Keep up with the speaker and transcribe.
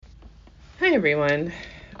Hi, everyone.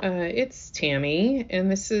 It's Tammy, and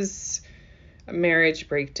this is a Marriage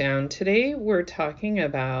Breakdown. Today, we're talking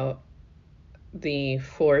about the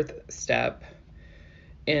fourth step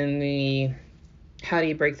in the how do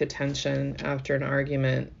you break the tension after an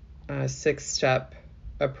argument, six-step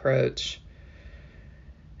approach.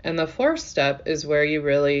 And the fourth step is where you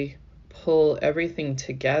really pull everything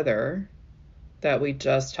together that we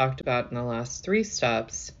just talked about in the last three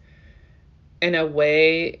steps in a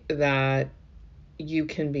way that you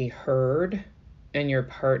can be heard and your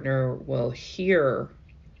partner will hear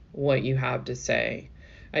what you have to say.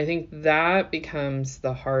 I think that becomes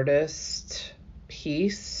the hardest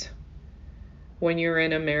piece when you're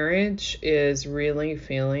in a marriage, is really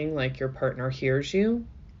feeling like your partner hears you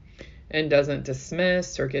and doesn't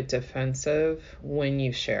dismiss or get defensive when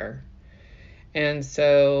you share. And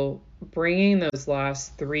so bringing those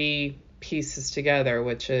last three pieces together,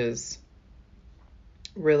 which is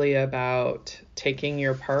really about taking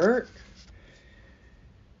your part,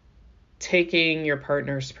 taking your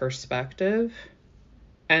partner's perspective,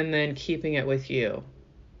 and then keeping it with you.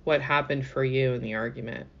 What happened for you in the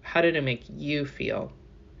argument? How did it make you feel?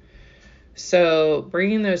 So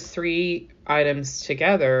bringing those three items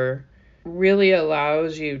together really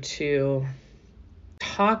allows you to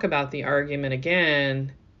talk about the argument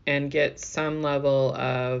again and get some level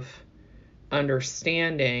of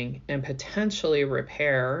understanding and potentially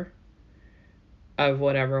repair of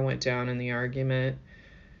whatever went down in the argument.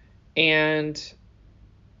 And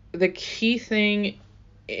the key thing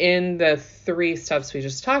in the three steps we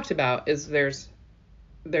just talked about is there's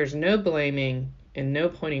no blaming and no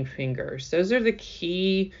pointing fingers. Those are the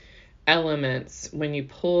key elements when you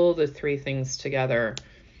pull the three things together,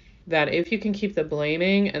 that if you can keep the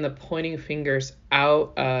blaming and the pointing fingers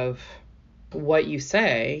out of what you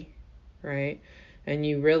say, right? And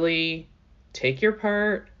you really take your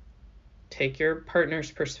part, take your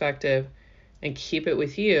partner's perspective, and keep it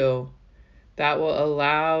with you, that will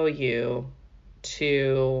allow you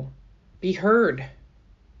to be heard,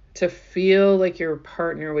 to feel like your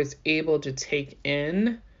partner was able to take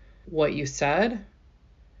in what you said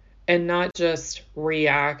and not just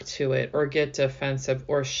react to it or get defensive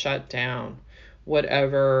or shut down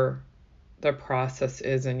whatever the process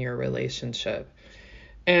is in your relationship.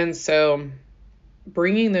 And so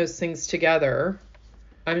bringing those things together,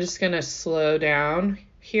 I'm just going to slow down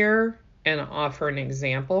here and offer an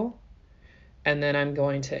example. And then I'm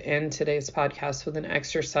going to end today's podcast with an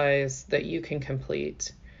exercise that you can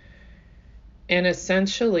complete. And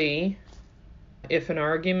essentially, if an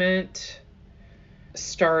argument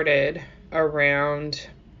started around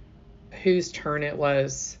whose turn it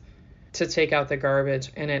was to take out the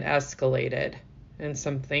garbage and it escalated and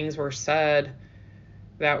some things were said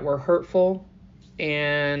that were hurtful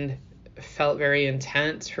and felt very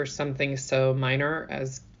intense for something so minor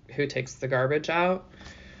as who takes the garbage out,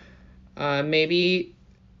 maybe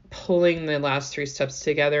pulling the last three steps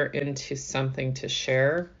together into something to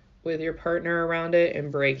share with your partner around it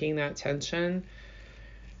and breaking that tension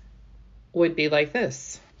would be like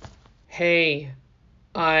this. Hey,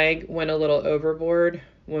 I went a little overboard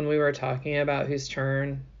when we were talking about whose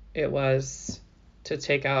turn it was to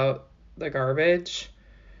take out the garbage.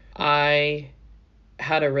 I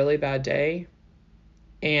had a really bad day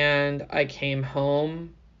and I came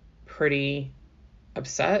home pretty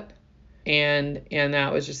upset, and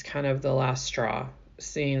that was just kind of the last straw,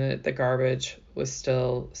 seeing that the garbage was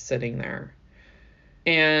still sitting there.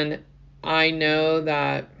 And I know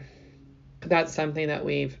that that's something that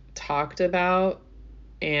we've talked about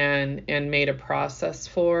and made a process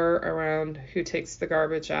for around who takes the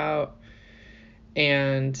garbage out.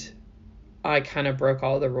 And I kind of broke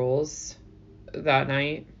all the rules that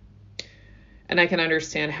night. And I can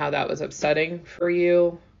understand how that was upsetting for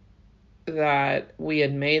you, that we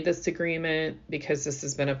had made this agreement, because this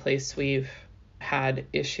has been a place we've had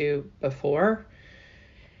issue before,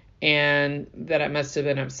 and that it must have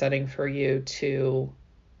been upsetting for you to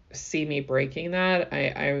see me breaking that.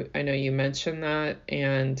 I know you mentioned that,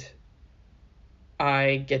 and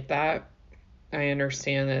I get that. I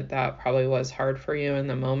understand that probably was hard for you in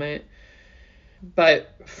the moment.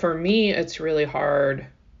 But for me, it's really hard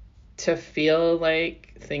to feel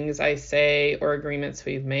like things I say or agreements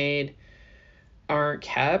we've made aren't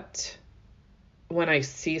kept. When I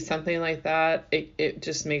see something like that, it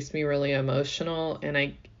just makes me really emotional, and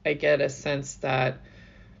I get a sense that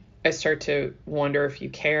I start to wonder if you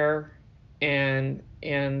care, and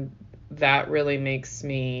that really makes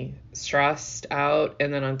me stressed out.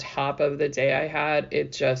 And then on top of the day I had,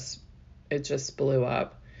 it just blew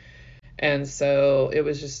up. And so it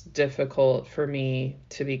was just difficult for me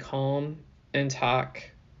to be calm and talk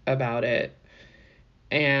about it.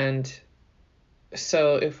 And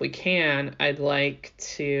so if we can, I'd like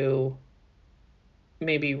to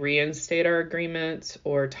maybe reinstate our agreement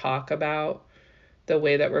or talk about the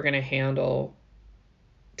way that we're going to handle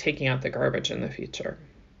taking out the garbage in the future.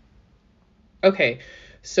 Okay,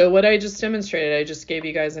 so what I just demonstrated, I just gave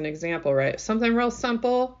you guys an example, right? Something real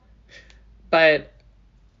simple, but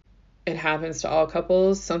it happens to all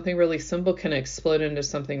couples. Something really simple can explode into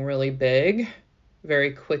something really big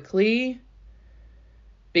very quickly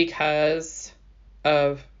because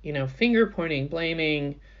of, finger pointing,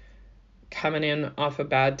 blaming, coming in off a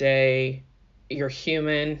bad day. You're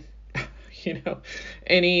human,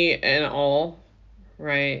 any and all,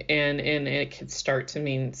 right? And it could start to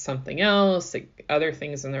mean something else. Other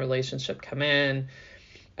things in the relationship come in,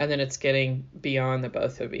 and then it's getting beyond the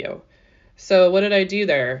both of you. So what did I do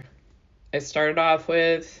there? I started off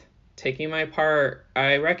with taking my part.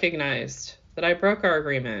 I recognized that I broke our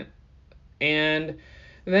agreement. And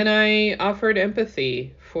then I offered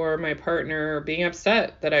empathy for my partner being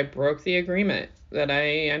upset that I broke the agreement, that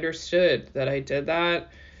I understood that I did that,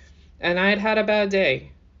 and I had had a bad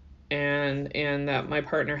day, and that my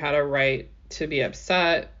partner had a right to be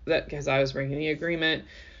upset that because I was breaking the agreement.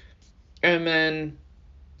 And then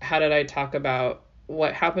how did I talk about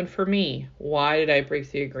what happened for me? Why did I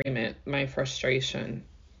break the agreement? My frustration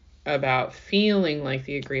about feeling like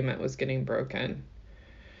the agreement was getting broken.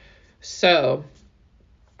 So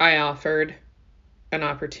I offered an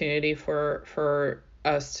opportunity for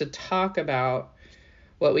us to talk about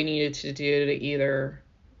what we needed to do to either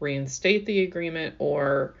reinstate the agreement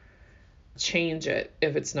or change it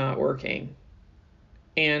if it's not working,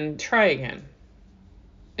 and try again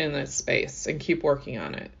in this space and keep working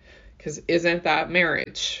on it. Because isn't that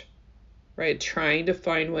marriage, right? Trying to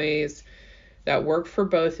find ways that work for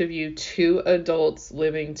both of you, two adults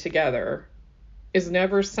living together, is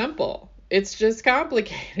never simple. It's just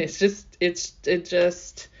complicated. It's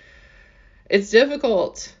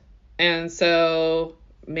difficult. And so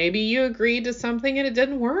maybe you agreed to something and it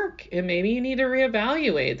didn't work, and maybe you need to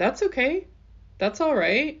reevaluate. That's okay. That's all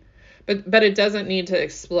right. But it doesn't need to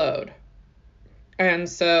explode. And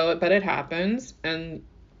so, but it happens, and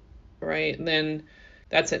right, then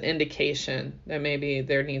that's an indication that maybe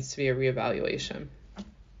there needs to be a reevaluation.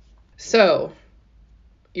 So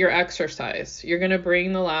your exercise, you're going to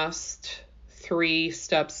bring the last 3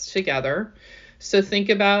 steps together. So think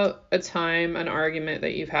about a time, an argument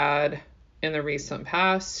that you've had in the recent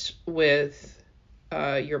past with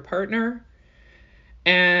your partner,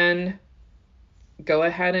 and go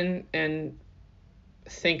ahead and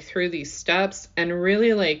think through these steps and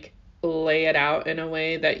really lay it out in a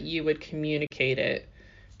way that you would communicate it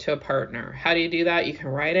to a partner. How do you do that? You can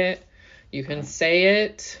write it, you can say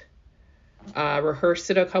it, rehearse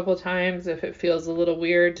it a couple times if it feels a little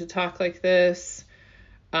weird to talk like this.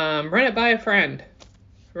 Run it by a friend,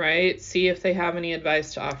 right? See if they have any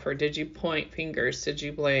advice to offer. Did you point fingers? Did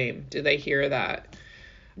you blame? Do they hear that?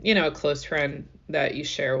 A close friend that you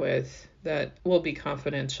share with that will be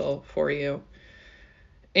confidential for you.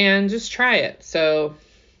 And just try it. So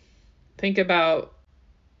think about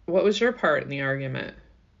what was your part in the argument,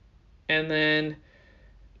 and then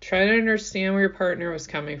try to understand where your partner was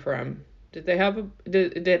coming from. Did they have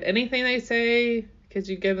did anything they say, could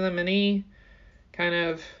you give them any kind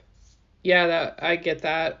of, yeah, that I get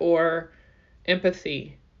that, or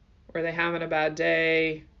empathy? Were they having a bad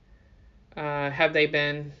day? Have they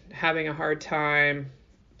been having a hard time?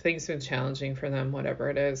 Things been challenging for them, whatever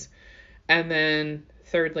it is. And then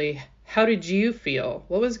thirdly, how did you feel?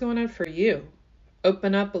 What was going on for you?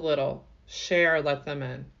 Open up a little, share, let them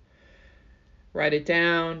in. Write it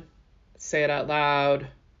down, say it out loud,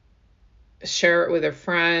 share it with a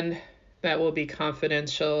friend that will be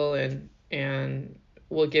confidential and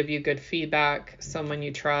will give you good feedback, someone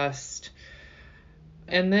you trust.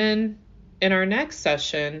 And then in our next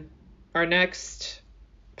session, our next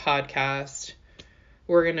podcast,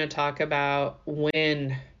 we're going to talk about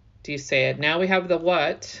when do you say it. Now we have the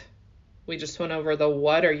what. We just went over the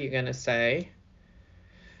what are you going to say.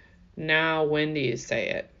 Now, when do you say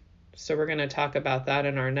it? So we're going to talk about that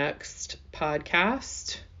in our next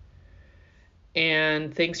podcast.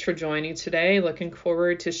 And thanks for joining today. Looking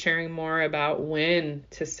forward to sharing more about when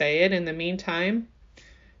to say it. In the meantime,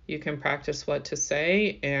 you can practice what to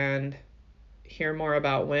say and hear more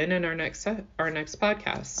about when in our next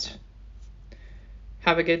podcast.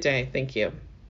 Have a good day. Thank you.